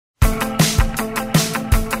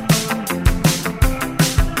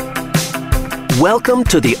Welcome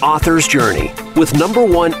to The Author's Journey with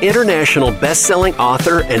 #1 international best-selling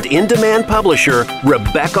author and in-demand publisher,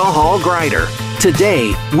 Rebecca Hall-Gruyter.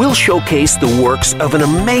 Today, we'll showcase the works of an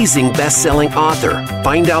amazing best-selling author,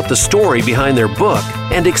 find out the story behind their book,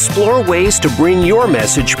 and explore ways to bring your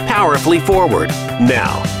message powerfully forward.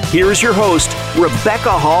 Now, here's your host, Rebecca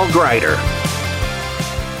Hall-Gruyter.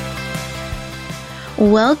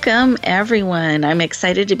 Welcome, everyone. I'm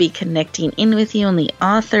excited to be connecting in with you on the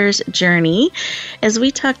author's journey as we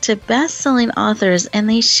talk to best-selling authors and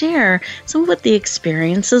they share some of what the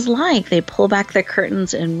experience is like. They pull back the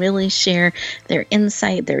curtains and really share their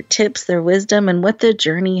insight, their tips, their wisdom, and what the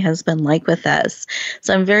journey has been like with us.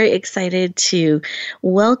 So I'm very excited to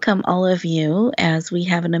welcome all of you as we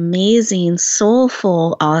have an amazing,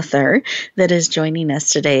 soulful author that is joining us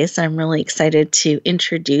today. So I'm really excited to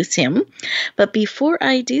introduce him. But before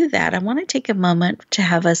I do that, I want to take a moment to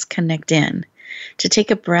have us connect in, to take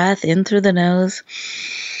a breath in through the nose,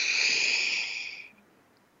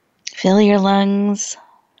 fill your lungs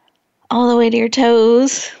all the way to your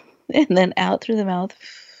toes, and then out through the mouth,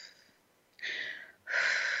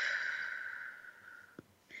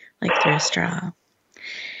 like through a straw.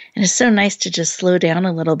 And it's so nice to just slow down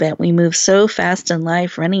a little bit. We move so fast in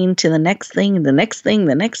life, running to the next thing, the next thing,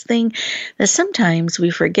 the next thing, that sometimes we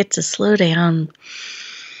forget to slow down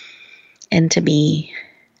and to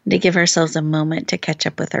give ourselves a moment to catch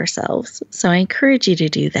up with ourselves. So I encourage you to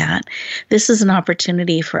do that. This is an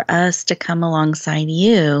opportunity for us to come alongside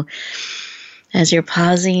you as you're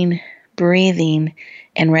pausing, breathing,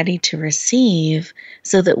 and ready to receive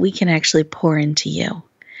so that we can actually pour into you.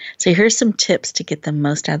 So here's some tips to get the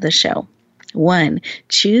most out of the show. 1,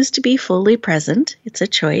 choose to be fully present. It's a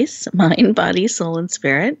choice, mind, body, soul, and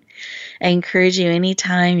spirit. I encourage you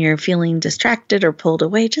anytime you're feeling distracted or pulled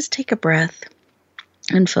away, just take a breath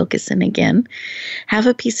and focus in again. Have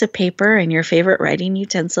a piece of paper and your favorite writing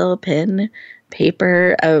utensil, a pen,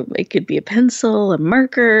 paper, it could be a pencil, a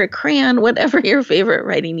marker, a crayon, whatever your favorite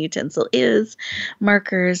writing utensil is,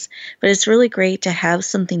 markers. But it's really great to have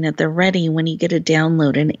something at the ready when you get a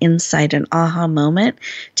download, an insight, an aha moment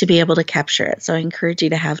to be able to capture it. So I encourage you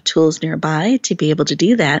to have tools nearby to be able to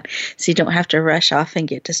do that so you don't have to rush off and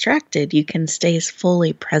get distracted. You can stay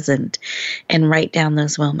fully present and write down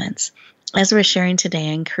those moments. As we're sharing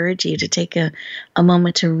today, I encourage you to take a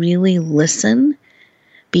moment to really listen.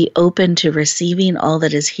 Be open to receiving all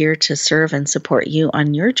that is here to serve and support you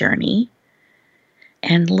on your journey.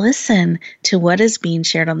 And listen to what is being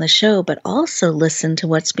shared on the show, but also listen to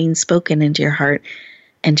what's being spoken into your heart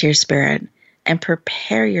and to your spirit. And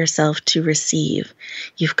prepare yourself to receive.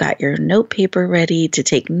 You've got your note paper ready to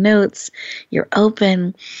take notes. You're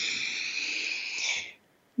open.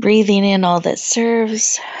 Breathing in all that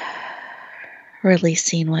serves.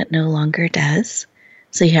 Releasing what no longer does.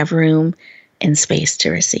 So you have room and space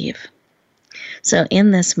to receive. So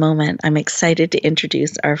in this moment, I'm excited to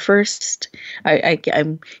introduce our first,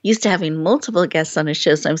 I'm used to having multiple guests on a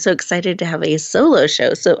show, so I'm so excited to have a solo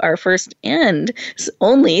show. So our first and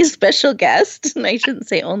only special guest, and I shouldn't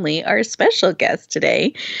say only, our special guest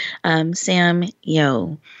today, Sam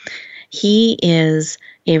Yau. He is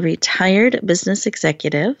a retired business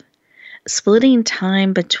executive, splitting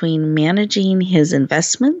time between managing his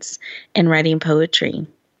investments and writing poetry.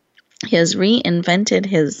 He has reinvented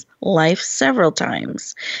his life several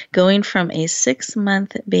times, going from a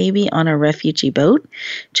 6-month baby on a refugee boat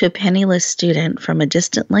to a penniless student from a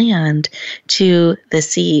distant land to the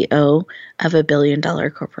CEO of a billion-dollar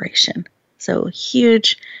corporation. So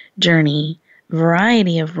huge journey,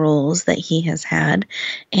 variety of roles that he has had,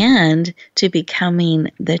 and to becoming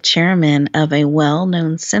the chairman of a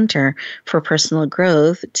well-known center for personal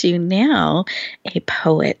growth to now a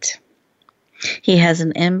poet. He has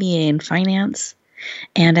an MBA in finance,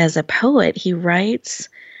 and as a poet, he writes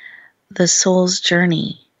the soul's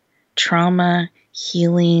journey, trauma,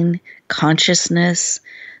 healing, consciousness,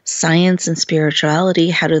 science and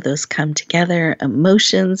spirituality. How do those come together?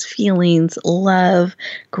 Emotions, feelings, love,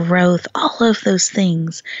 growth, all of those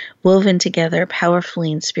things woven together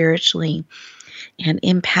powerfully and spiritually and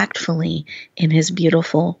impactfully in his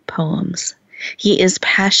beautiful poems. He is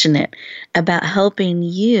passionate about helping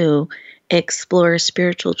you explore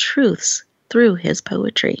spiritual truths through his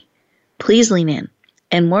poetry. Please lean in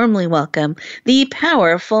and warmly welcome the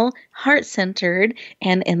powerful, heart-centered,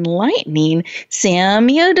 and enlightening Sam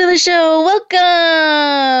Yau to the show.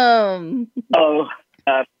 Welcome!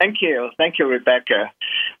 Thank you. Thank you, Rebecca.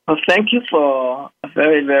 Well, thank you for a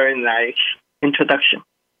very, very nice introduction.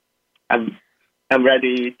 I'm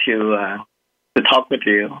ready to talk with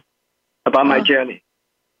you about my journey.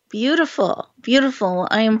 Beautiful, beautiful.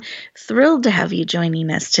 I am thrilled to have you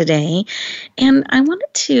joining us today. And I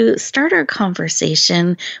wanted to start our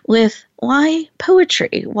conversation with why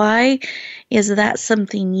poetry? Why is that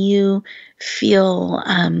something you feel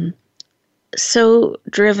so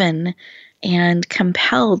driven and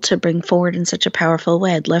compelled to bring forward in such a powerful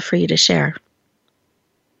way? I'd love for you to share.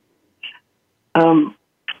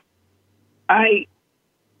 I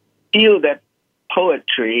feel that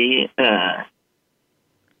poetry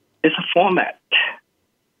is a format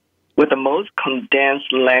with the most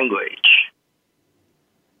condensed language.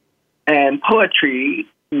 And poetry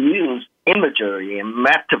uses imagery and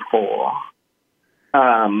metaphor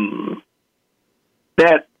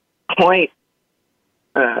that point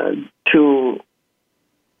to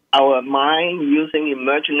our mind using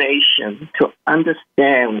imagination to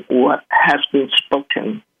understand what has been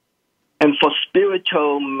spoken. And for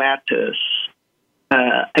spiritual matters,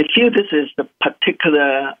 I feel this is the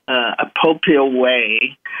particular appropriate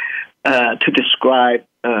way to describe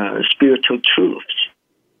spiritual truths.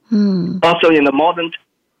 Also, in the modern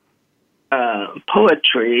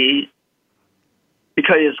poetry,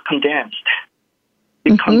 because it's condensed,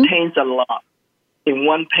 it contains a lot in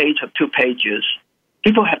one page or 2 pages.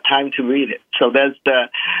 People have time to read it, so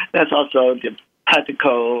that's also the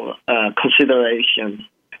practical consideration.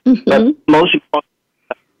 But most important,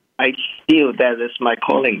 I feel that it's my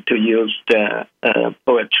calling to use the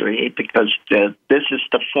poetry because this is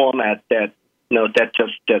the format that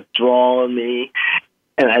that draw me,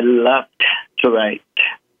 and I love to write,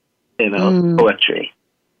 poetry.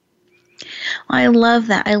 I love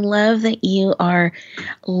that. I love that you are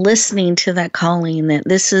listening to that calling, that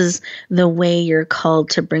this is the way you're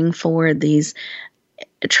called to bring forward these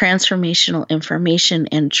transformational information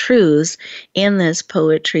and truths in this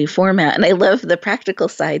poetry format. And I love the practical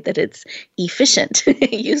side that it's efficient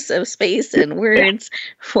use of space and words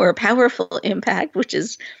for powerful impact, which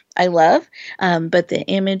is I love. But the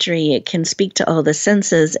imagery, it can speak to all the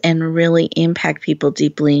senses and really impact people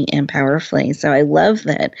deeply and powerfully. So I love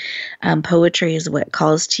that poetry is what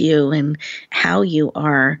calls to you and how you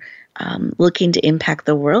are looking to impact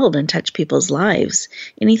the world and touch people's lives.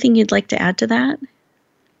 Anything you'd like to add to that?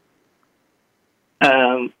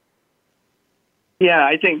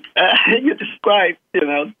 I think you described,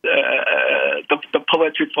 the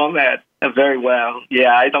poetry format very well.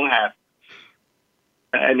 Yeah, I don't have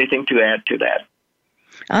anything to add to that.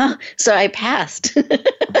 Oh, so I passed.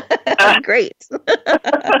 Great.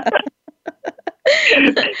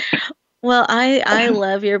 Well, I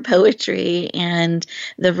love your poetry and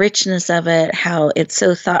the richness of it, how it's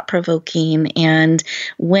so thought-provoking. And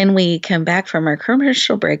when we come back from our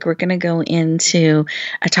commercial break, we're going to go into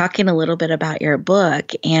talking a little bit about your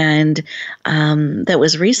book and that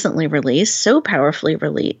was recently released, so powerfully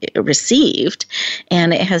received,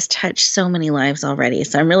 and it has touched so many lives already.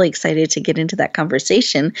 So I'm really excited to get into that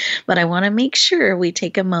conversation, but I want to make sure we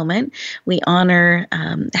take a moment. We honor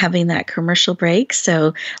having that commercial break.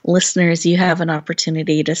 So listeners, you have an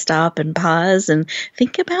opportunity to stop and pause and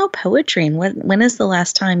think about poetry. And when is the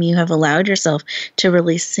last time you have allowed yourself to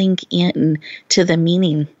really sink in to the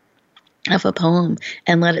meaning of a poem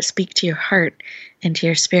and let it speak to your heart and to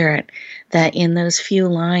your spirit? That in those few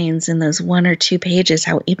lines, in those 1 or 2 pages,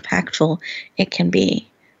 how impactful it can be.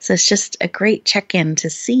 So it's just a great check-in to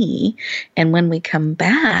see. And when we come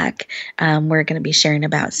back, we're going to be sharing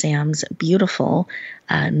about Sam's beautiful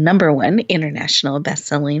 #1 international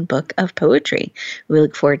best-selling book of poetry. We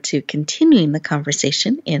look forward to continuing the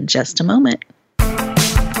conversation in just a moment.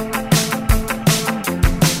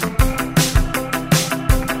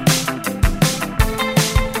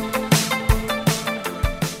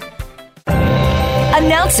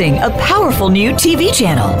 Announcing a powerful new TV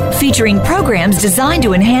channel featuring programs designed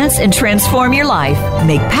to enhance and transform your life.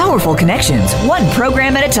 Make powerful connections, one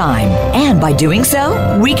program at a time. And by doing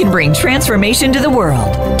so, we can bring transformation to the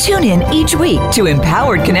world. Tune in each week to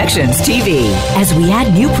Empowered Connections TV as we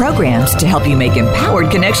add new programs to help you make empowered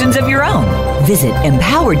connections of your own. Visit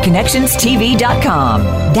empoweredconnectionstv.com.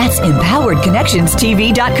 That's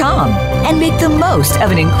empoweredconnectionstv.com. And make the most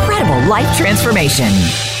of an incredible life transformation.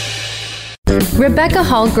 Rebecca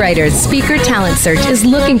Hall Greider's Speaker Talent Search is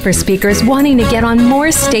looking for speakers wanting to get on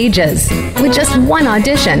more stages. With just one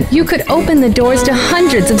audition, you could open the doors to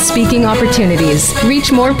hundreds of speaking opportunities,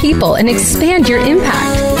 reach more people, and expand your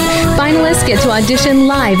impact. Finalists get to audition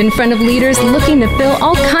live in front of leaders looking to fill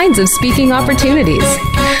all kinds of speaking opportunities.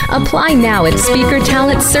 Apply now at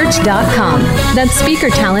speakertalentsearch.com. That's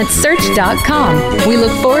speakertalentsearch.com. We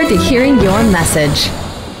look forward to hearing your message.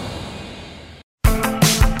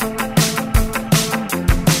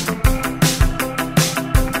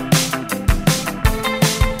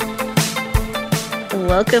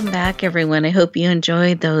 welcome back, everyone. I hope you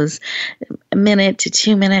enjoyed those minute to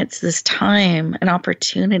 2 minutes, this time, an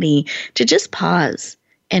opportunity to just pause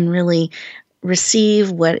and really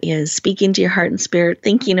receive what is speaking to your heart and spirit,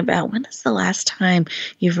 thinking about when is the last time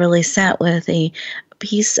you've really sat with a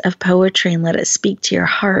piece of poetry and let it speak to your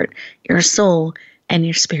heart, your soul, and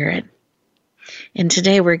your spirit. And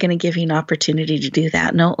today we're going to give you an opportunity to do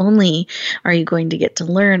that. Not only are you going to get to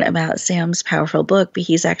learn about Sam's powerful book, but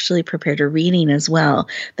he's actually prepared a reading as well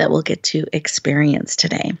that we'll get to experience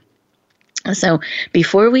today. So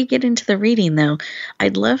before we get into the reading, though,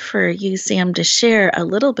 I'd love for you, Sam, to share a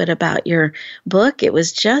little bit about your book. It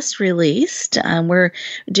was just released. We're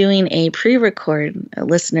doing a pre-record,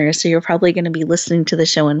 listener, so you're probably going to be listening to the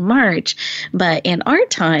show in March. But in our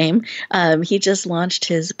time, he just launched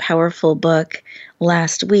his powerful book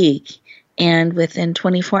last week. And within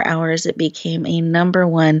 24 hours, it became a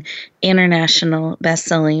 #1 international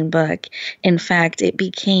best-selling book. In fact, it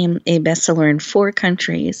became a bestseller in 4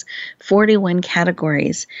 countries, 41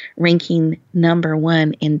 categories, ranking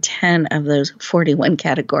 #1 in 10 of those 41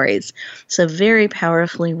 categories. So very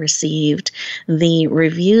powerfully received. The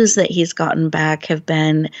reviews that he's gotten back have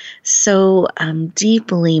been so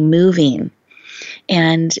deeply moving.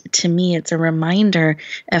 And to me, it's a reminder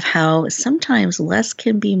of how sometimes less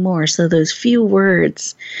can be more. So those few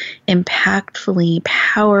words, impactfully,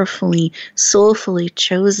 powerfully, soulfully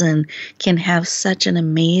chosen, can have such an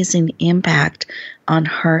amazing impact on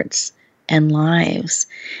hearts and lives.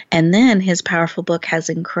 And then his powerful book has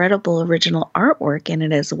incredible original artwork in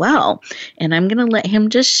it as well. And I'm going to let him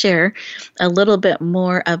just share a little bit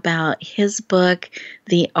more about his book,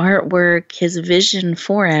 the artwork, his vision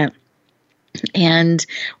for it, and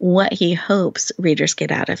what he hopes readers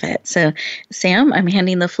get out of it. So, Sam, I'm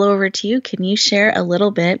handing the floor over to you. Can you share a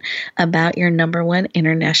little bit about your #1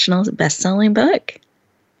 international best-selling book?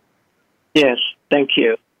 Yes, thank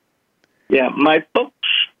you. Yeah, my book's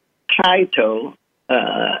title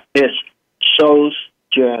is Soul's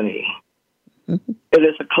Journey. Mm-hmm. It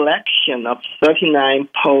is a collection of 39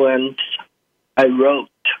 poems I wrote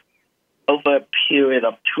over a period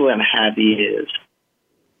of 2.5 years.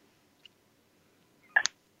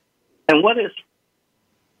 And what is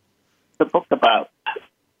the book about?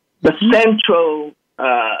 The central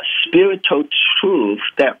spiritual truth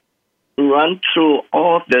that runs through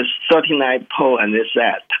all the 39 poems is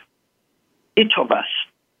that each of us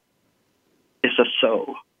is a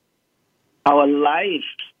soul. Our life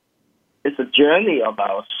is a journey of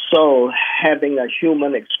our soul having a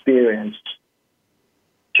human experience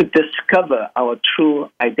to discover our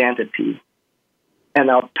true identity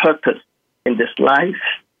and our purpose in this life,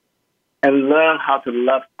 and learn how to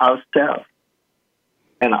love ourselves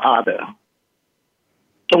and others.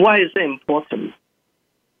 So why is it important?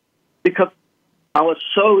 Because our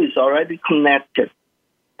soul is already connected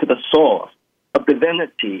to the source of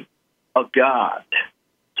divinity of God.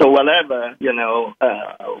 So whatever, we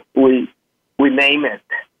name it,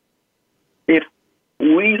 if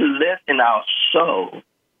we live in our soul,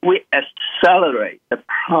 we accelerate the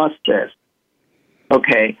process, of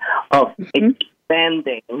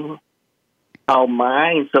expanding our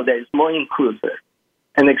mind so that it's more inclusive,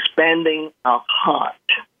 and expanding our heart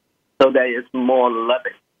so that it's more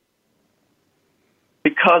loving.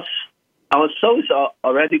 Because our souls are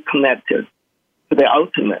already connected to the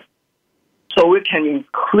ultimate, so we can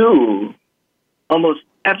include almost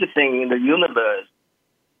everything in the universe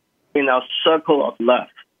in our circle of love.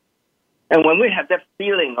 And when we have that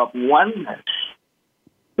feeling of oneness,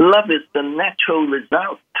 love is the natural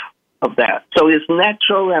result of that. So it's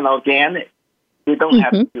natural and organic. We don't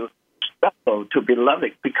have to struggle to be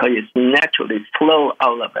loving because it's naturally flow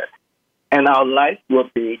out of it. And our life will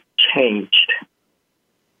be changed.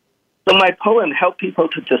 So my poem helps people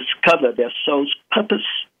to discover their soul's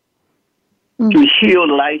purpose, to heal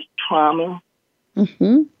life's trauma,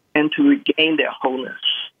 and to regain their wholeness.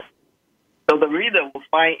 So the reader will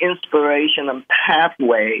find inspiration and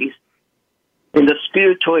pathways in the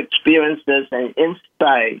spiritual experiences and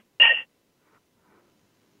insight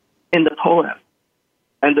in the poem.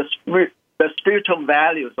 And the spiritual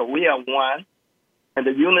values of we are one, and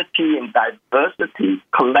the unity and diversity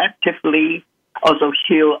collectively also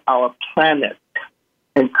heal our planet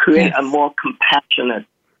and create a more compassionate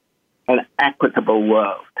and equitable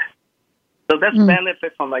world. So that's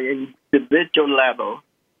benefit from an individual level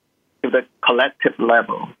to the collective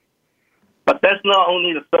level. But that's not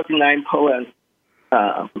only the 39 poems.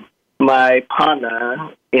 My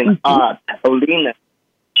partner in art, Olina,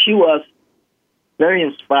 she was very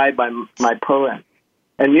inspired by my poem.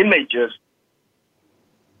 And images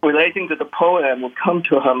relating to the poem would come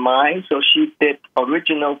to her mind, so she did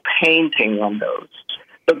original painting on those.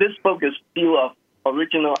 So this book is full of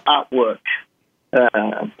original artwork,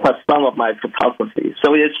 plus some of my photography.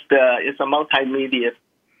 So it's a multimedia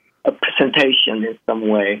presentation in some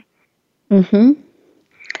way. Mm-hmm.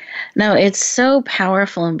 No, it's so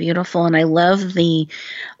powerful and beautiful, and I love the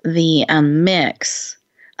mix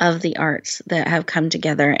of the arts that have come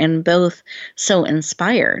together and both so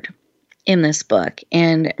inspired in this book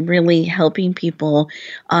and really helping people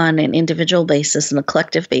on an individual basis and a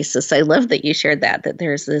collective basis. I love that you shared that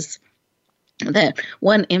there's this, that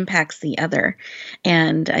one impacts the other.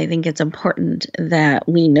 And I think it's important that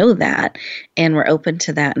we know that and we're open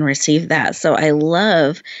to that and receive that. So I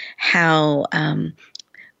love how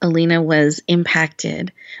Alina was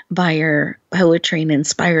impacted by your poetry and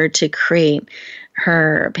inspired to create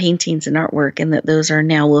her paintings and artwork, and that those are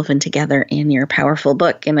now woven together in your powerful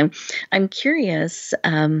book. And I'm curious,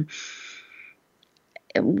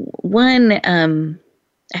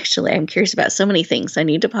 actually, I'm curious about so many things. I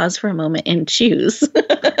need to pause for a moment and choose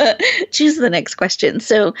the next question.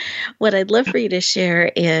 So what I'd love for you to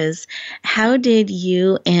share is, how did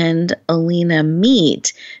you and Alina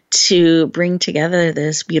meet to bring together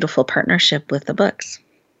this beautiful partnership with the books?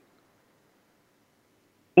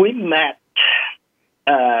 We met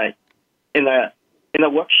in a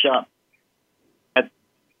workshop at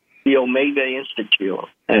the Omega Institute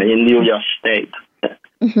in New York State.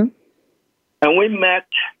 Mm-hmm. And we met,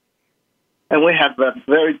 and we had a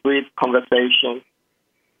very brief conversation.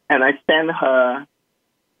 And I sent her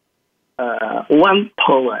one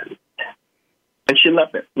poem, and she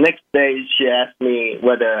loved it. Next day, she asked me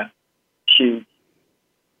whether she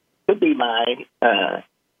could be my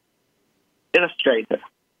illustrator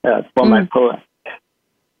for my poem.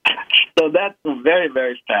 So that's very,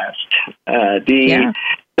 very fast. The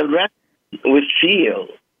rest we feel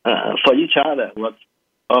for each other was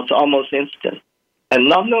almost instant. And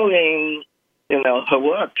not knowing, her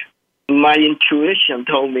work, my intuition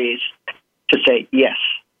told me to say yes.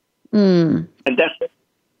 And that's it.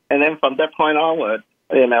 And then from that point onward,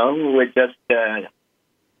 we're just, in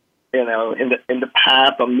the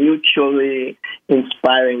path of mutually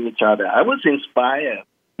inspiring each other. I was inspired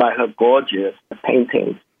by her gorgeous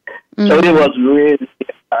paintings. So it was really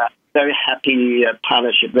a very happy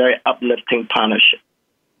partnership, very uplifting partnership.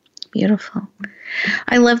 Beautiful.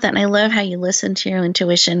 I love that. And I love how you listen to your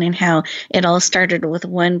intuition and how it all started with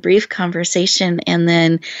one brief conversation and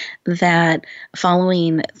then that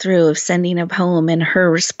following through of sending a poem and her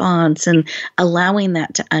response and allowing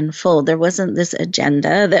that to unfold. There wasn't this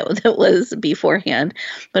agenda that was beforehand,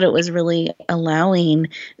 but it was really allowing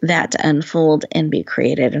that to unfold and be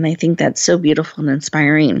created. And I think that's so beautiful and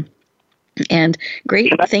inspiring. And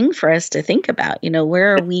great thing for us to think about,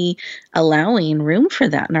 where are we allowing room for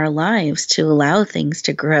that in our lives to allow things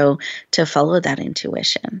to grow, to follow that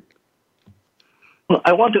intuition? Well,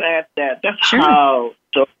 I want to add that that's how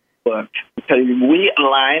souls work. Because we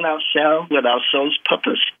align ourselves with our soul's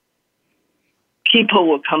purpose. People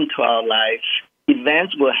will come to our life.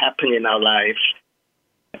 Events will happen in our life.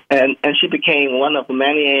 And she became one of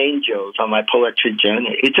many angels on my poetry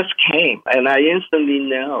journey. It just came, and I instantly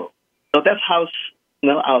know. So that's how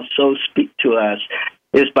our souls speak to us,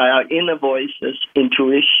 is by our inner voices,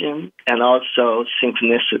 intuition, and also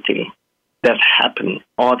synchronicity that's happening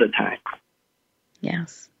all the time.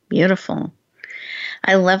 Yes, beautiful.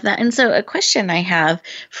 I love that. And so a question I have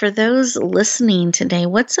for those listening today,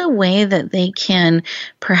 what's a way that they can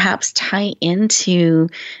perhaps tie into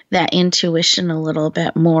that intuition a little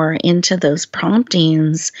bit more, into those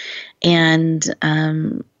promptings, and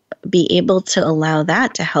be able to allow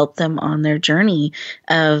that to help them on their journey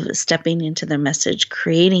of stepping into their message,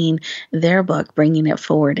 creating their book, bringing it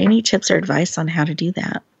forward? Any tips or advice on how to do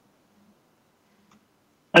that?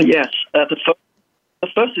 Yes. The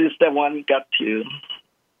first is that one got to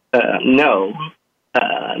know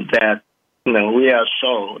that we are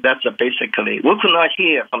soul. That's basically, we could not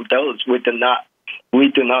hear from those we do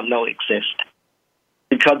not know exist.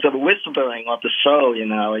 Because of the whispering of the soul,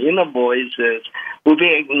 our inner voices will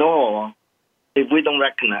be ignored if we don't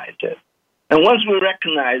recognize it. And once we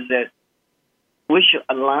recognize it, we should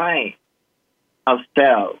align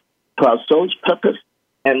ourselves to our soul's purpose.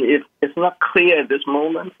 And if it's not clear at this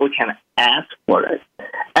moment, we can ask for it.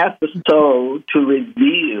 Ask the soul to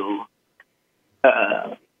reveal,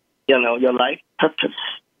 your life purpose.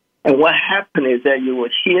 And what happens is that you will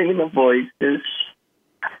hear inner voices,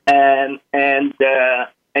 and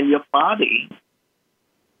your body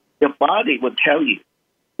will tell you.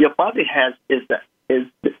 Your body is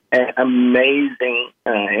an amazing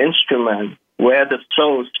instrument where the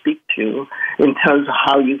soul speaks to in terms of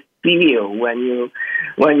how you feel when you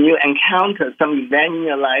encounter some event in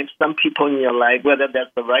your life, some people in your life, whether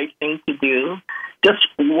that's the right thing to do. Just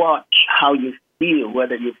watch how you feel,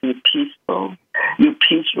 whether you feel peaceful, you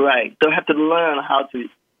peace right. So you have to learn how to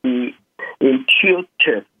be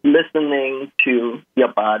intuitive, listening to your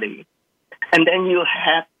body. And then you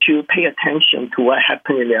have to pay attention to what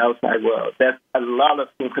happens in the outside world. There's a lot of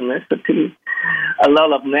synchronicity, a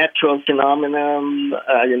lot of natural phenomenon.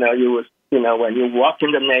 When you walk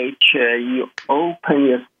in the nature, you open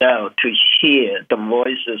yourself to hear the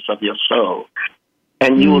voices of your soul.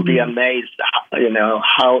 And you will be amazed,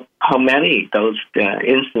 how many those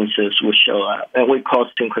instances will show up. And we call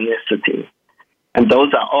synchronicity. And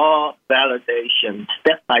those are all validations.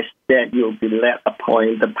 Step by step, you'll be led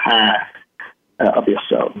upon the path of your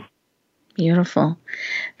soul. Beautiful.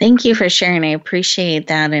 Thank you for sharing. I appreciate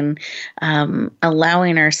that, and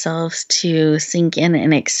allowing ourselves to sink in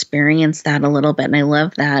and experience that a little bit. And I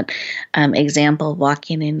love that example of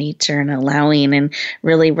walking in nature and allowing and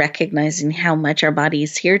really recognizing how much our body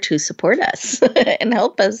is here to support us and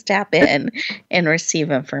help us tap in and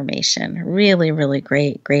receive information. Really, really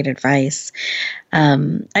great advice.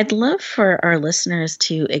 I'd love for our listeners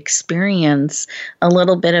to experience a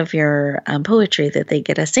little bit of your poetry, that they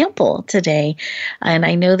get a sample today. And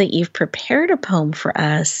I know that you've prepared a poem for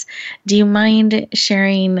us. Do you mind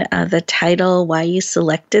sharing the title, why you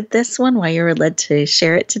selected this one, why you were led to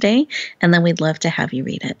share it today? And then we'd love to have you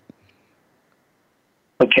read it.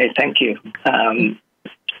 Okay, thank you.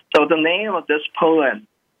 So the name of this poem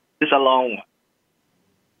is a long one.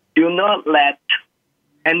 Do not let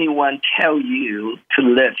anyone tell you to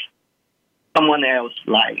live someone else's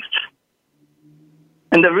life.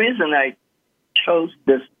 And the reason I chose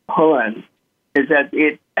this poem is that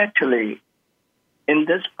it actually, in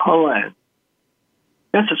this poem,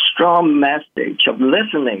 there's a strong message of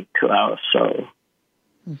listening to our soul.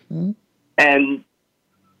 Mm-hmm. And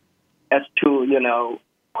as to,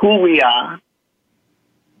 who we are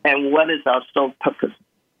and what is our soul purpose.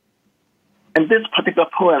 And this particular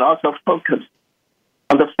poem also focuses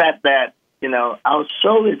on the fact that, our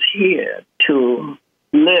soul is here to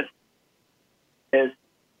live its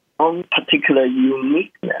own particular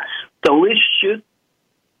uniqueness. So we should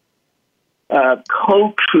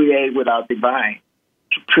co-create with our divine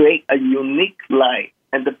to create a unique life.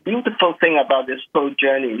 And the beautiful thing about this whole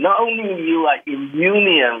journey, not only you are in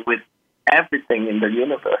union with everything in the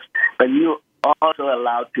universe, but you are also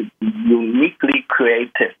allowed to be uniquely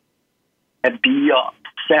creative and be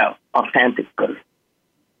yourself authentically.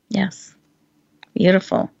 Yes.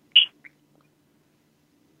 Beautiful.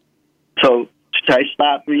 So should I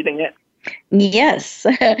start reading it? Yes.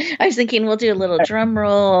 I was thinking we'll do a little drum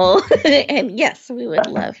roll. And yes, we would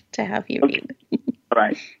love to have you read.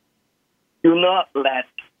 Right. Do not let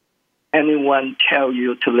anyone tell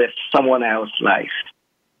you to live someone else's life.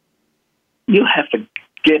 You have a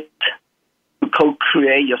gift to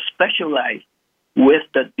co-create your special life with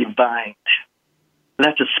the divine.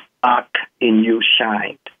 Let the spark in you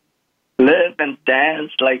shine. Live and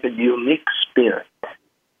dance like a unique spirit.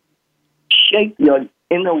 Shape your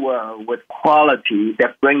inner world with quality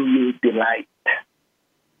that bring you delight.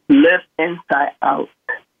 Live inside out.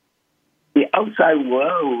 The outside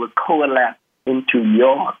world will coalesce into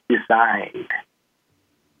your design.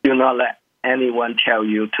 Do not let anyone tell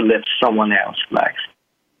you to live someone else's life.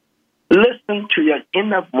 Listen to your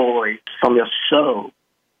inner voice from your soul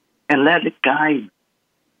and let it guide you.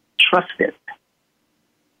 Trust it.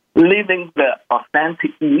 Living the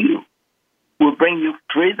authentic you will bring you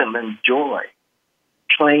freedom and joy.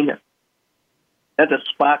 Claim it. Let the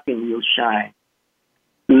spark in you shine.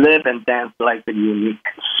 Live and dance like a unique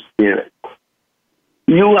spirit.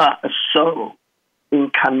 You are a soul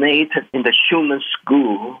incarnated in the human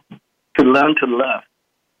school to learn to love.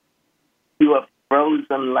 You are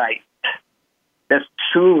frozen light that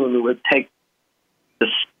soon will take the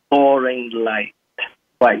soaring light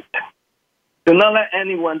white. Do not let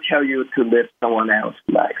anyone tell you to live someone else's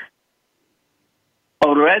life.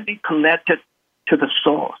 Already connected to the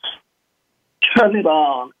source, turn it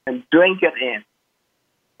on and drink it in.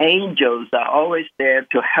 Angels are always there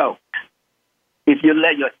to help. If you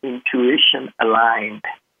let your intuition align,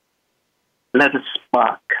 let the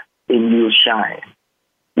spark in you shine.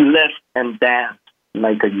 Live and dance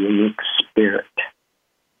like a unique spirit.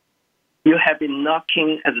 You have been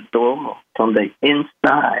knocking at the door from the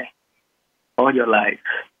inside all your life.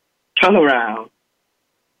 Turn around.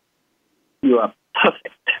 You are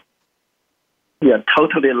perfect. You are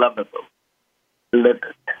totally lovable. Live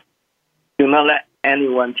it. Do not let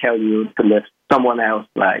anyone tell you to live someone else's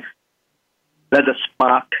life. Let the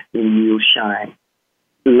spark in you shine.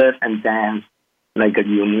 Live and dance like a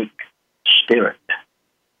unique spirit.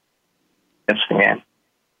 That's the end.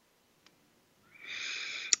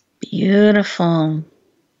 Beautiful.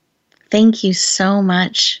 Thank you so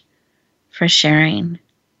much for sharing.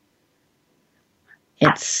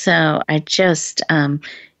 It's so,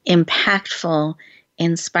 impactful,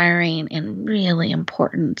 inspiring, and really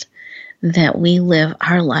important that we live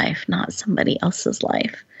our life, not somebody else's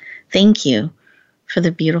life. Thank you for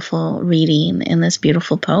the beautiful reading in this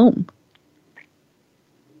beautiful poem.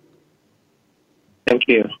 Thank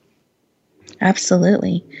you.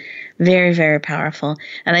 Absolutely. Very, very powerful.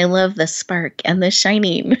 And I love the spark and the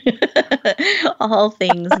shining. All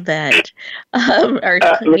things that are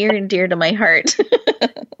near and dear to my heart.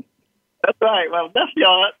 That's right. Well, that's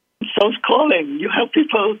your soul's calling. You help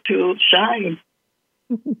people to shine.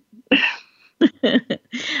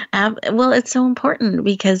 Well, it's so important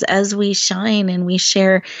because as we shine and we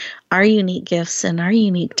share our unique gifts and our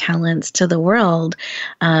unique talents to the world,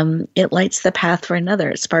 it lights the path for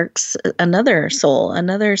another. It sparks another soul,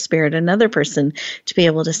 another spirit, another person to be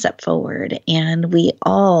able to step forward. And we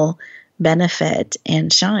all benefit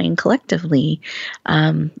and shine collectively,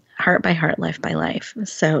 heart by heart, life by life.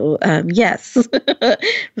 So, yes,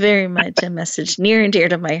 very much a message near and dear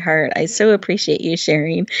to my heart. I so appreciate you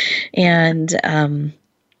sharing. And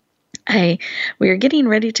we are getting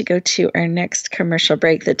ready to go to our next commercial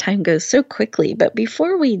break. The time goes so quickly. But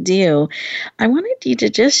before we do, I wanted you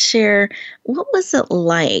to just share, what was it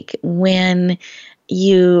like when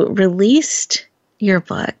you released your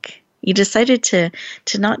book? You decided to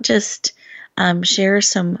not just share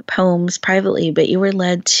some poems privately, but you were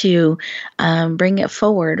led to bring it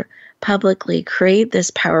forward publicly, create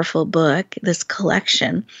this powerful book, this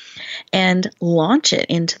collection, and launch it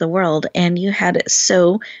into the world. And you had it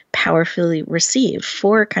so powerfully received.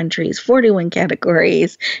 4 countries, 41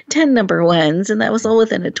 categories, 10 number ones, and that was all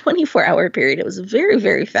within a 24-hour period. It was very,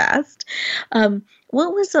 very fast.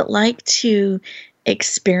 What was it like to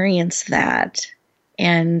experience that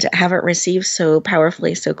and have it received so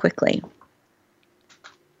powerfully, so quickly?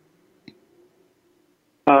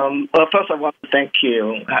 Well, first I want to thank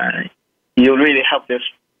you. You really helped this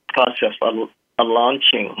process of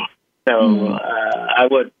launching. So I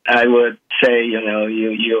would say,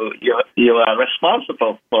 you are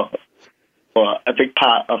responsible for a big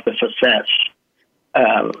part of the success.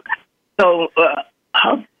 How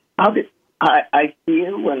did I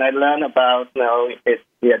feel when I learned about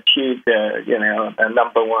we achieved the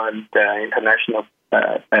number one international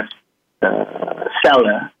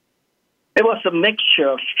seller? It was a mixture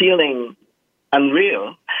of feeling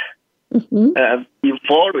unreal,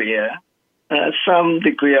 euphoria, some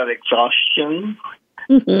degree of exhaustion,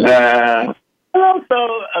 and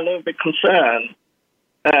also a little bit concerned.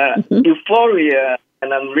 Euphoria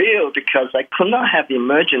and unreal because I could not have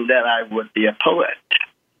imagined that I would be a poet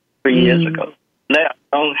 3 years ago, let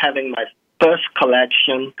alone having my first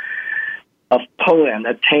collection of poems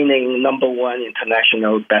attaining number one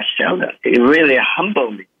international bestseller. It really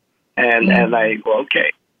humbled me. And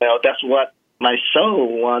okay, that's what my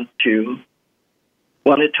soul wanted to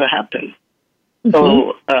happen.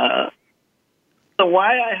 So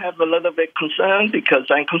why I have a little bit concern, because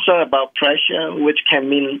I'm concerned about pressure, which can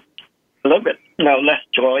mean a little bit less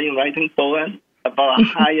joy in writing poem, about a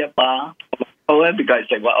higher bar for a poem, because I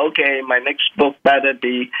say, well, okay, my next book better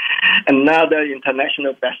be another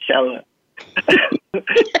international bestseller. So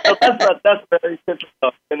that's very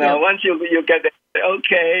difficult. Once you get it,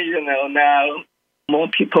 okay, now more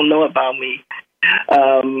people know about me.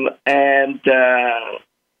 But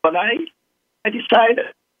I decided,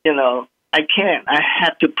 I can't. I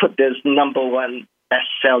have to put this number one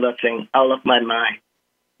bestseller thing out of my mind.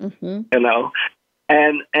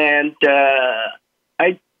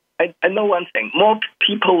 I know one thing. More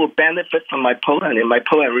people will benefit from my poem, and my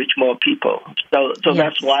poem reach more people. So yes.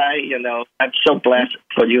 That's why, I'm so blessed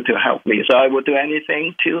for you to help me. So I will do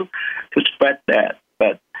anything to spread that.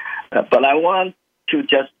 But I want to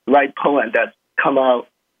just write poem that come out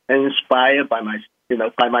inspired by my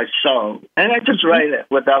soul. And I just write it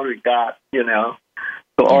without regard, to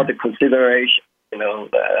all the consideration,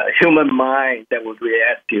 the human mind that would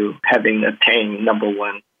react to having attained number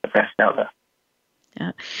one bestseller.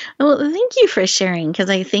 Yeah. Well, thank you for sharing, because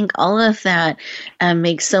I think all of that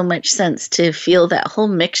makes so much sense, to feel that whole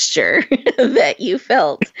mixture that you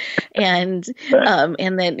felt, and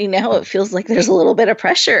then how it feels like there's a little bit of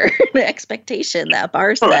pressure, expectation, that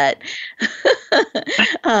bar set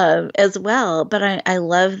as well. But I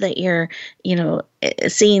love that you're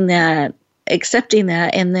seeing that, accepting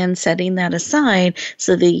that, and then setting that aside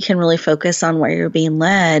so that you can really focus on where you're being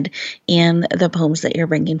led and the poems that you're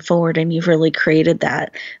bringing forward. And you've really created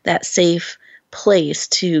that safe place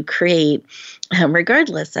to create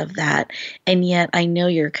regardless of that. And yet I know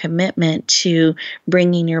your commitment to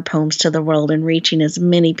bringing your poems to the world and reaching as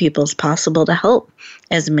many people as possible to help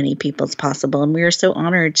as many people as possible. And we are so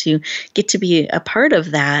honored to get to be a part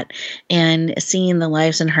of that and seeing the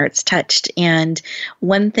lives and hearts touched. And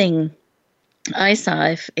one thing I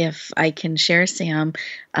saw, if I can share, Sam,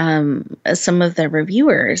 some of the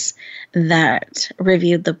reviewers that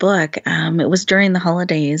reviewed the book, it was during the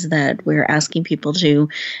holidays that we were asking people to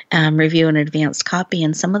review an advanced copy,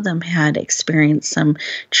 and some of them had experienced some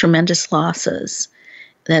tremendous losses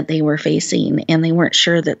that they were facing, and they weren't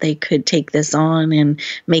sure that they could take this on and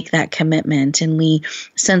make that commitment. And we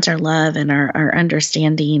sense our love and our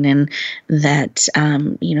understanding, and that,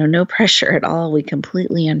 no pressure at all. We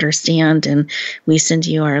completely understand, and we send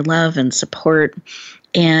you our love and support.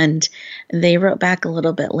 And they wrote back a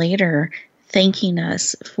little bit later, thanking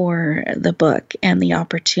us for the book and the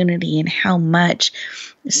opportunity, and how much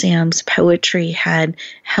Sam's poetry had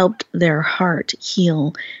helped their heart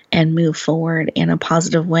heal and move forward in a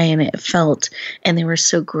positive way. And and they were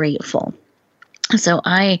so grateful. So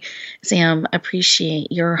I, Sam,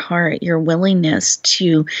 appreciate your heart, your willingness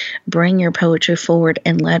to bring your poetry forward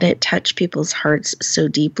and let it touch people's hearts so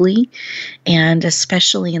deeply. And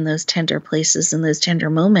especially in those tender places, in those tender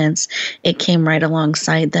moments, it came right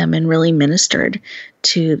alongside them and really ministered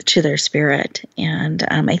to their spirit. And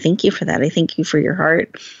I thank you for that. I thank you for your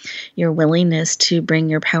heart, your willingness to bring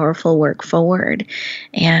your powerful work forward.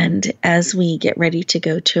 And as we get ready to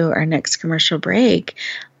go to our next commercial break,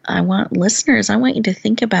 I want you to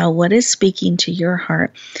think about what is speaking to your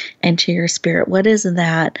heart and to your spirit. What is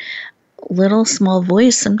that little small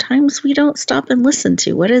voice sometimes we don't stop and listen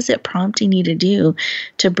to? What is it prompting you to do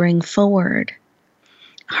to bring forward?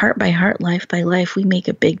 Heart by heart, life by life, we make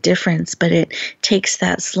a big difference, but it takes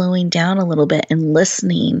that slowing down a little bit and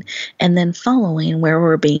listening, and then following where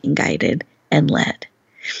we're being guided and led.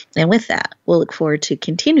 And with that, we'll look forward to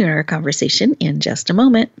continuing our conversation in just a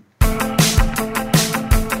moment.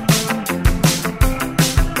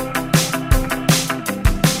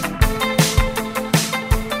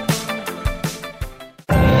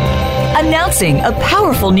 Announcing a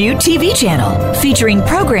powerful new TV channel featuring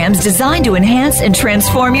programs designed to enhance and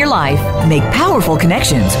transform your life. Make powerful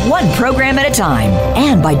connections, one program at a time.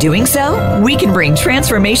 And by doing so, we can bring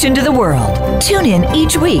transformation to the world. Tune in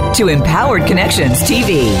each week to Empowered Connections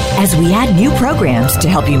TV as we add new programs to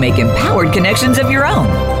help you make empowered connections of your own.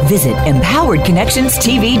 Visit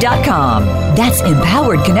empoweredconnectionstv.com. That's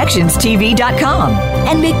empoweredconnectionstv.com.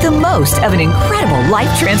 And make the most of an incredible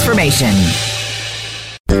life transformation.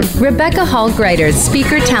 Rebecca Hall Greider's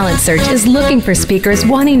Speaker Talent Search is looking for speakers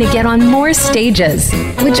wanting to get on more stages.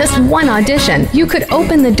 With just one audition, you could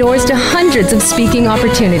open the doors to hundreds of speaking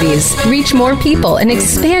opportunities, reach more people, and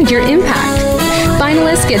expand your impact.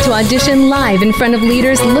 Finalists get to audition live in front of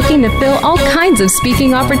leaders looking to fill all kinds of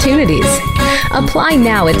speaking opportunities. Apply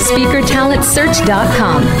now at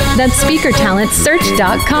speakertalentsearch.com. That's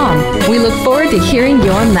speakertalentsearch.com. We look forward to hearing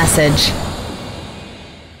your message.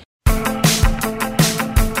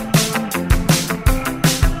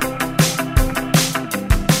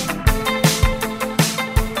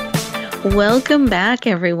 Welcome back,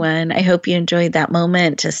 everyone. I hope you enjoyed that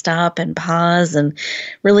moment to stop and pause and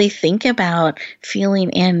really think about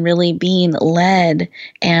feeling and really being led.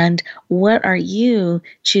 And what are you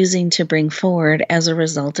choosing to bring forward as a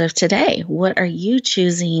result of today? What are you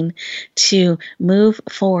choosing to move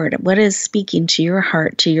forward? What is speaking to your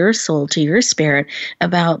heart, to your soul, to your spirit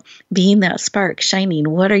about being that spark shining?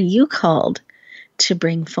 What are you called to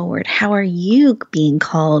bring forward? How are you being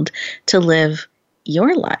called to live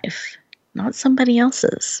your life? Not somebody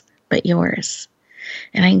else's, but yours.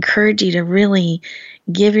 And I encourage you to really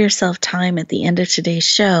give yourself time at the end of today's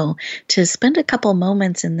show to spend a couple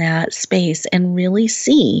moments in that space and really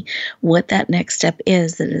see what that next step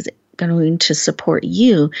is that is going to support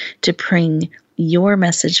you to bring your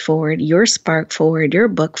message forward, your spark forward, your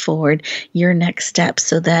book forward, your next step,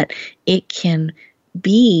 so that it can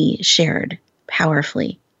be shared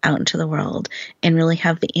powerfully out into the world and really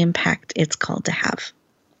have the impact it's called to have.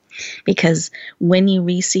 Because when you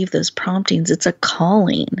receive those promptings, it's a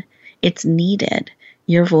calling. It's needed.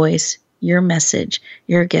 Your voice, your message,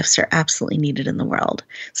 your gifts are absolutely needed in the world.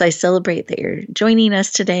 So I celebrate that you're joining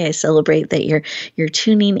us today. I celebrate that you're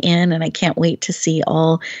tuning in, and I can't wait to see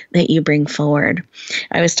all that you bring forward.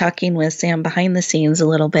 I was talking with Sam behind the scenes a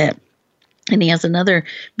little bit, And he has another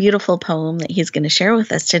beautiful poem that he's going to share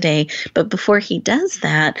with us today. But before he does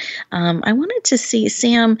that, I wanted to see,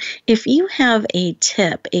 Sam, if you have a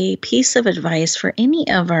tip, a piece of advice for any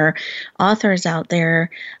of our authors out there,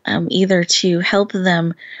 either to help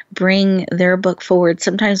them bring their book forward.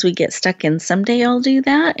 Sometimes we get stuck in someday I'll do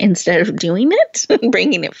that instead of doing it,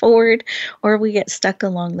 bringing it forward, or we get stuck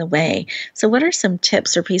along the way. So what are some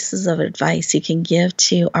tips or pieces of advice you can give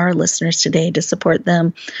to our listeners today to support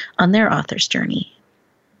them on their author's journey?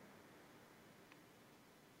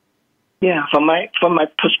 Yeah, from my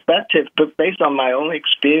perspective, but based on my own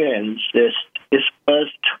experience, is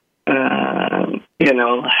first,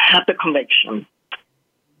 have the conviction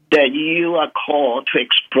that you are called to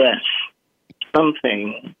express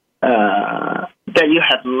something that you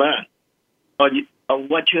have learned or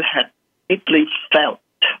what you have deeply felt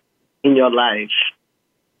in your life,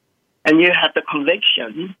 and you have the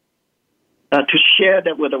conviction to share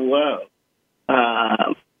that with the world,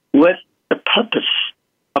 with the purpose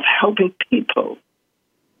of helping people,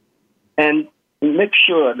 and make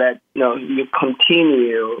sure that you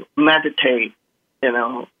continue meditate,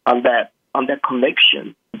 on that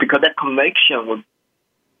conviction, because that conviction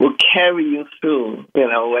will carry you through. When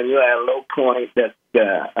you are at a low point that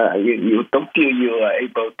you don't feel you are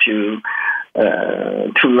able to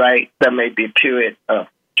write, there may be a period of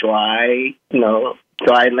dry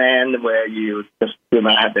land where you just do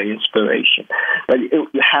not have the inspiration. But you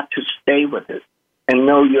have to stay with it and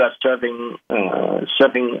know you are serving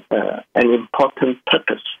an important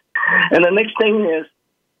purpose. And the next thing is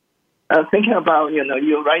thinking about,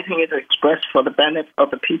 you're writing it to express for the benefit of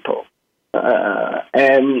the people.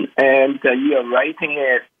 And you're writing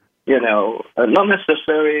it, not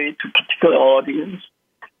necessarily to a particular audience.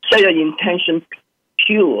 Say your intention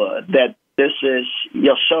pure that this is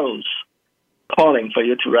your soul's calling for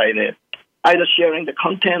you to write it. Either sharing the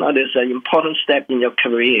content or there's an important step in your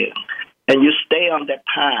career, and you stay on that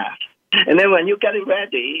path. And then when you get it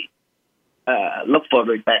ready, look for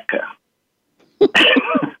Rebecca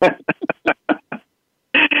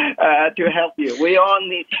to help you. We all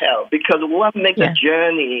need help, because what makes the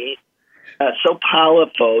journey so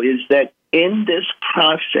powerful is that in this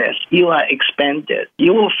process, you are expanded.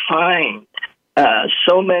 You will find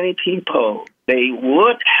so many people. They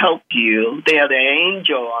would help you. They are the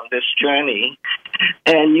angel on this journey,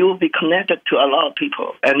 and you will be connected to a lot of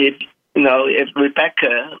people. And if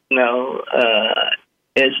Rebecca,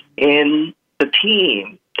 is in the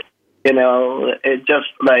team, it's just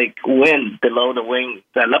like wind below the wings.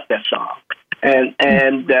 I love that song,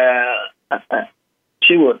 and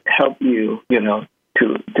she would help you,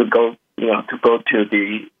 to go to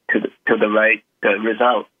the right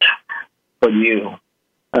result for you.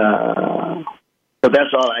 So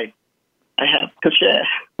that's all I have to share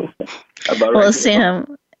about. Well,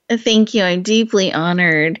 Sam, thank you. I'm deeply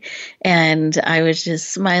honored, and I was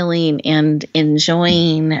just smiling and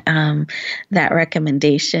enjoying that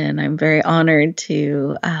recommendation. I'm very honored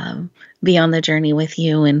to be on the journey with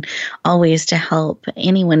you, and always to help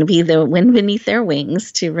anyone be the wind beneath their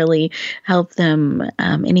wings, to really help them,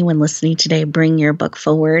 anyone listening today, bring your book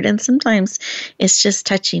forward. And sometimes it's just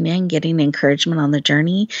touching in, getting encouragement on the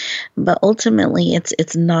journey. But ultimately,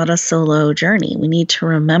 it's not a solo journey. We need to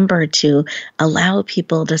remember to allow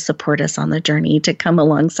people to support us on the journey, to come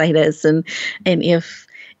alongside us. And if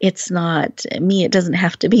it's not me, it doesn't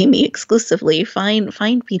have to be me exclusively.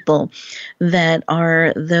 Find people that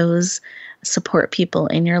are those support people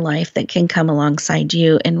in your life that can come alongside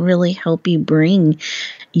you and really help you bring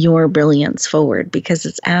your brilliance forward, because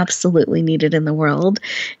it's absolutely needed in the world.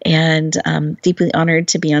 And I'm deeply honored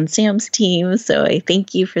to be on Sam's team, so I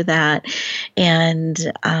thank you for that.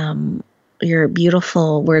 And your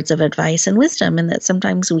beautiful words of advice and wisdom, and that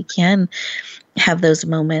sometimes we can have those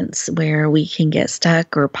moments where we can get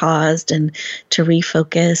stuck or paused, and to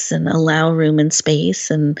refocus and allow room and space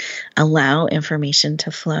and allow information to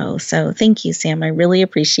flow. So thank you, Sam. I really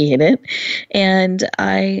appreciate it. And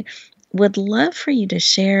I would love for you to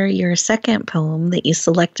share your second poem that you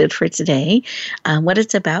selected for today, what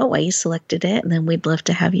it's about, why you selected it, and then we'd love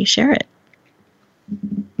to have you share it.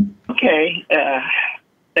 Okay.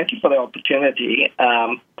 Thank you for the opportunity.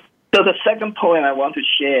 So the second poem I want to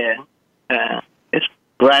share is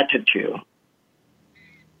gratitude.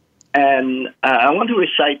 And I want to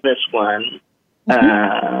recite this one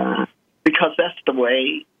because that's the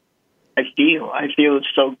way I feel. I feel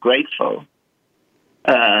so grateful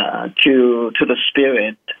to the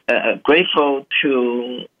Spirit, grateful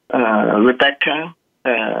to Rebecca,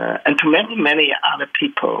 and to many, many other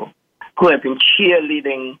people who have been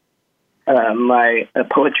cheerleading my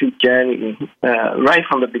poetry journey right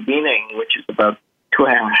from the beginning, which is about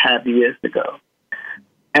 2.5 years ago.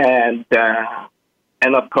 And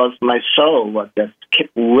of course, my soul was just keep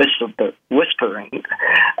whispering.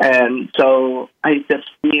 And so I just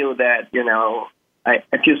feel that, I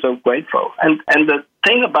feel so grateful. And the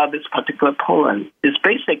thing about this particular poem is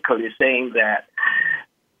basically saying that,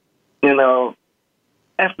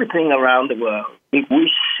 everything around the world, if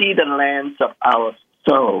we see the lens of our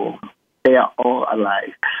soul, they are all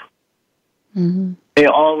alive. Mm-hmm.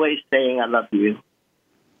 They're always saying, I love you.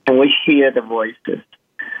 And we hear the voices.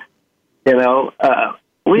 We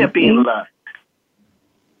are being loved.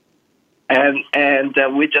 And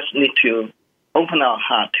we just need to open our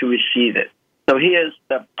heart to receive it. So here's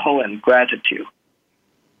the poem, Gratitude.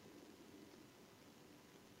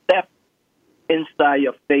 Step inside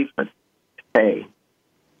your favorite cafe.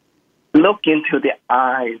 Look into the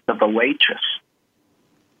eyes of a waitress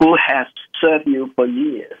who has served you for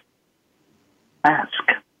years. Ask,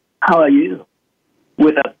 how are you?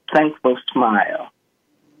 With a thankful smile.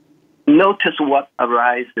 Notice what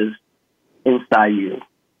arises inside you.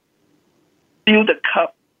 Fill the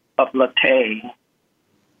cup of latte.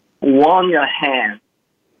 Warm your hand.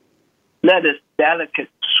 Let its delicate,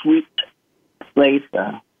 sweet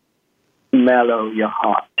flavor mellow your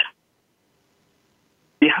heart.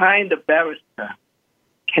 Behind the barrister,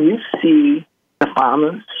 can you see the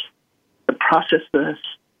farmers, the processors,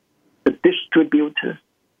 the distributors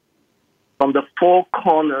from the four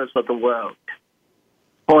corners of the world,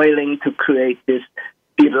 toiling to create this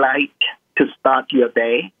delight to start your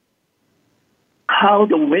day? How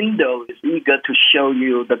the window is eager to show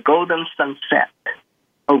you the golden sunset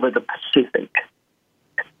over the Pacific.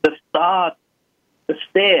 The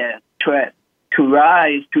stair tread to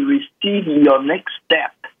rise to receive your next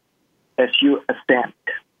step as you ascend.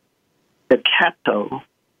 The kettle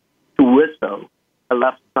to whistle a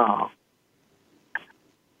love song.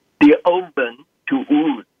 The oven to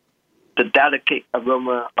ooze the delicate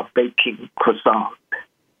aroma of baking croissant.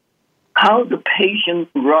 How the patient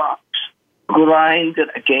rocks grinded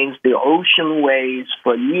against the ocean waves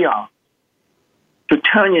for eons to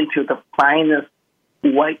turn into the finest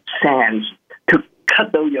white sands to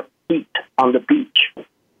cuddle your feet on the beach.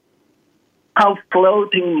 How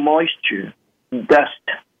floating moisture, dust,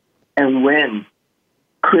 and wind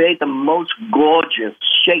create the most gorgeous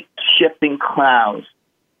shape-shifting clouds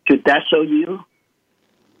to dazzle you.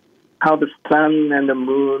 How the sun and the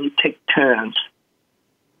moon take turns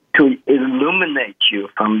to illuminate you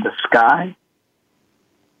from the sky.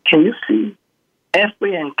 Can you see?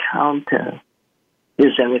 Every encounter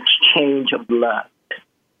is an exchange of love.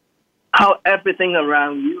 How everything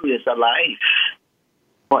around you is alive,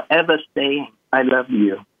 forever saying, I love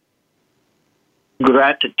you.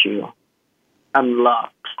 Gratitude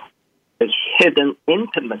unlocks the hidden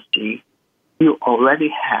intimacy you already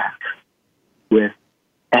have with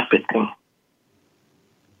everything.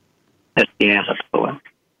 That's the end of the poem.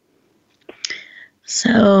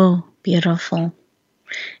 So beautiful.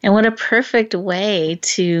 And what a perfect way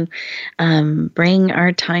to bring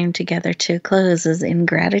our time together to a close is in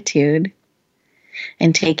gratitude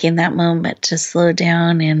and taking that moment to slow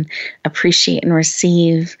down and appreciate and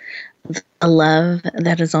receive the love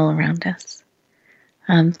that is all around us.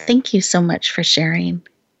 Thank you so much for sharing.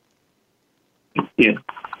 Thank you.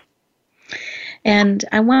 And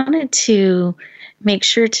I wanted to make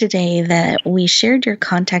sure today that we shared your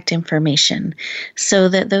contact information so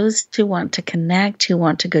that those who want to connect, who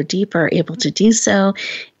want to go deeper, are able to do so.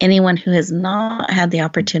 Anyone who has not had the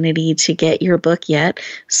opportunity to get your book yet,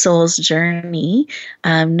 Soul's Journey,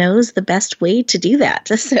 knows the best way to do that.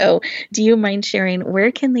 So do you mind sharing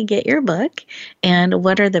where can they get your book and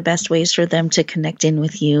what are the best ways for them to connect in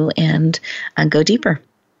with you and go deeper?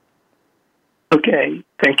 Okay,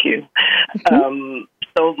 thank you. Mm-hmm.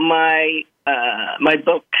 So my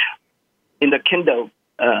book in the Kindle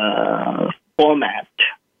format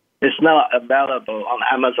is now available on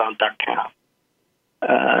Amazon.com.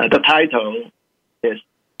 The title is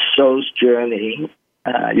Soul's Journey.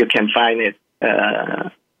 You can find it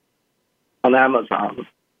on Amazon.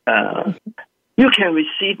 You can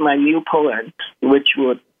receive my new poems, which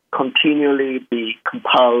would continually be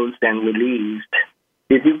composed and released.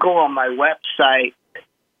 If you go on my website,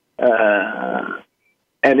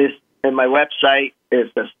 and my website is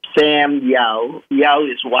the Sam Yau. Yau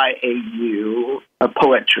is Y-A-U,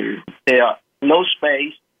 poetry. There are no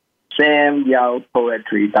space,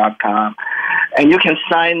 samyaupoetry.com. And you can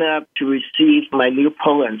sign up to receive my new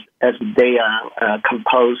poems as they are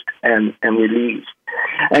composed and released.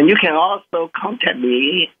 And you can also contact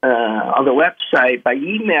me on the website by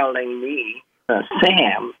emailing me,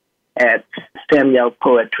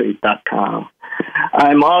 Sam@samyaupoetry.com.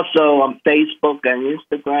 I'm also on Facebook and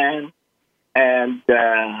Instagram, and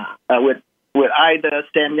with either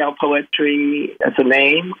Sam Yau Poetry as a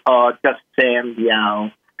name or just Sam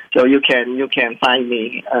Yau. So you can find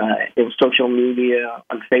me in social media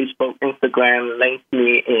on Facebook, Instagram,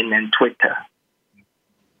 LinkedIn, and Twitter.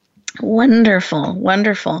 Wonderful,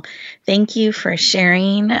 wonderful. Thank you for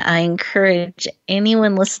sharing. I encourage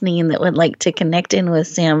anyone listening that would like to connect in with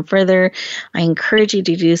Sam further, I encourage you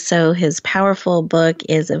to do so. His powerful book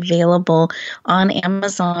is available on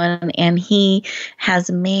Amazon, and he has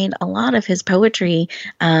made a lot of his poetry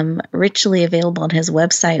richly available on his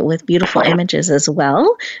website with beautiful images as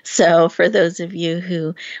well. So for those of you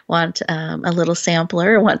who want a little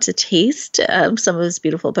sampler, want to taste some of his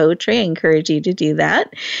beautiful poetry, I encourage you to do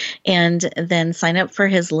that. And then sign up for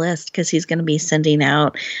his list, because he's going to be sending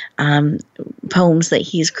out poems that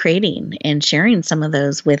he's creating and sharing some of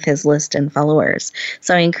those with his list and followers.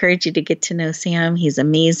 So I encourage you to get to know Sam. He's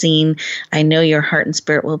amazing. I know your heart and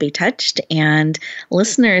spirit will be touched. And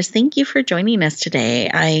listeners, thank you for joining us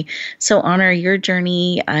today. I so honor your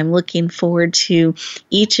journey. I'm looking forward to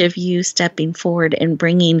each of you stepping forward and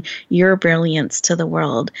bringing your brilliance to the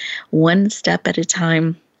world, one step at a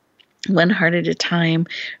time, one heart at a time,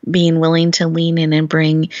 being willing to lean in and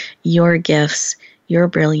bring your gifts, your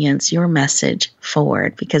brilliance, your message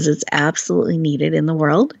forward, because it's absolutely needed in the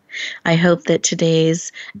world. I hope that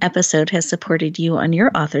today's episode has supported you on your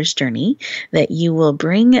author's journey, that you will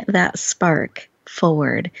bring that spark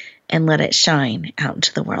forward and let it shine out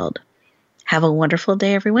into the world. Have a wonderful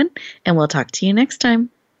day, everyone, and we'll talk to you next time.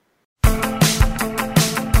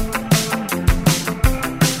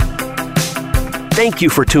 Thank you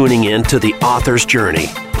for tuning in to The Author's Journey.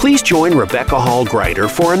 Please join Rebecca Hall-Greider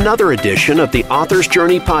for another edition of the Author's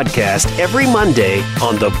Journey podcast every Monday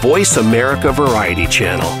on the Voice America Variety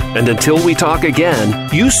Channel. And until we talk again,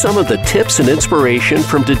 use some of the tips and inspiration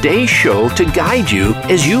from today's show to guide you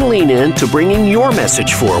as you lean in to bringing your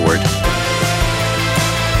message forward.